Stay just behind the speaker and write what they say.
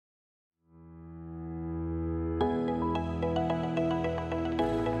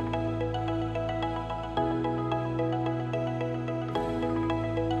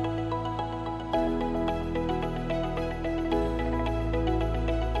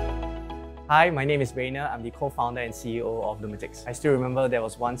Hi, my name is Rainer. I'm the co-founder and CEO of Lumitics. I still remember there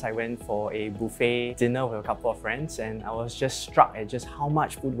was once I went for a buffet dinner with a couple of friends and I was just struck at just how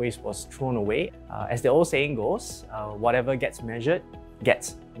much food waste was thrown away. As the old saying goes, whatever gets measured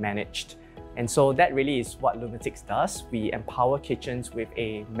gets managed. And so that really is what Lumitics does. We empower kitchens with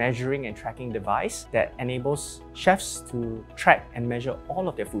a measuring and tracking device that enables chefs to track and measure all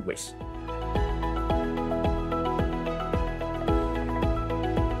of their food waste.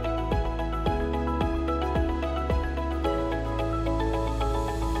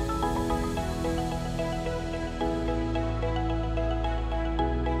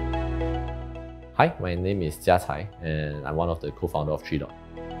 Hi, my name is Jia Cai and I'm one of the co-founders of TreeDots.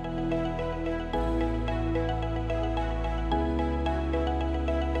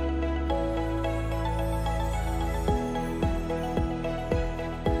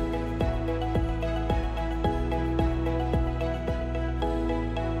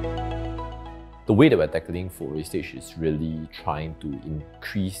 The way that we're tackling food wastage is really trying to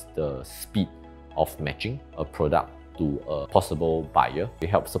increase the speed of matching a product to a possible buyer. We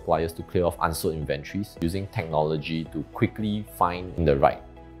help suppliers to clear off unsold inventories using technology to quickly find the right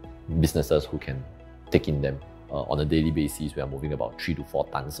businesses who can take in them. On a daily basis, we are moving about 3 to 4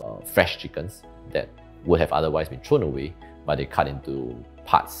 tons of fresh chickens that would have otherwise been thrown away, but they cut into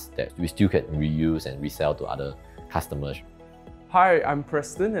parts that we still can reuse and resell to other customers. Hi, I'm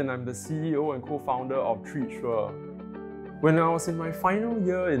Preston and I'm the CEO and co-founder of Treatsure. When I was in my final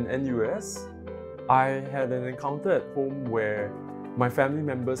year in NUS, I had an encounter at home where my family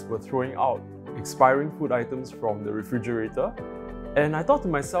members were throwing out expiring food items from the refrigerator. And I thought to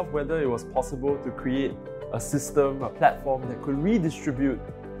myself whether it was possible to create a system, a platform that could redistribute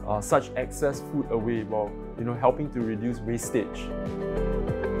such excess food away while helping to reduce wastage.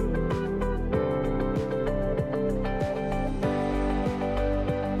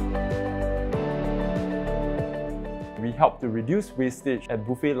 We help to reduce wastage at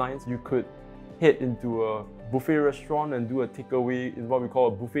buffet lines. You could head into a buffet restaurant and do a takeaway in what we call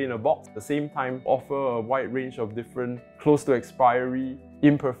a buffet in a box. At the same time, offer a wide range of different close to expiry,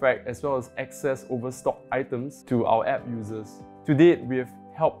 imperfect, as well as excess overstocked items to our app users. To date, we have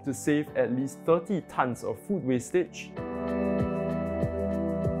helped to save at least 30 tons of food wastage.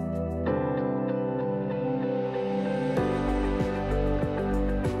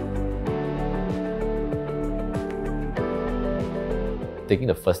 Taking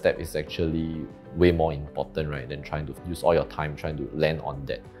the first step is actually way more important, right, than trying to use all your time trying to land on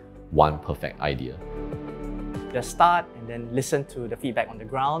that one perfect idea. Just start and then listen to the feedback on the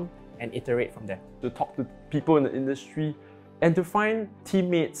ground and iterate from there. To talk to people in the industry and to find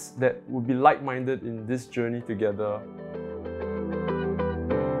teammates that would be like-minded in this journey together.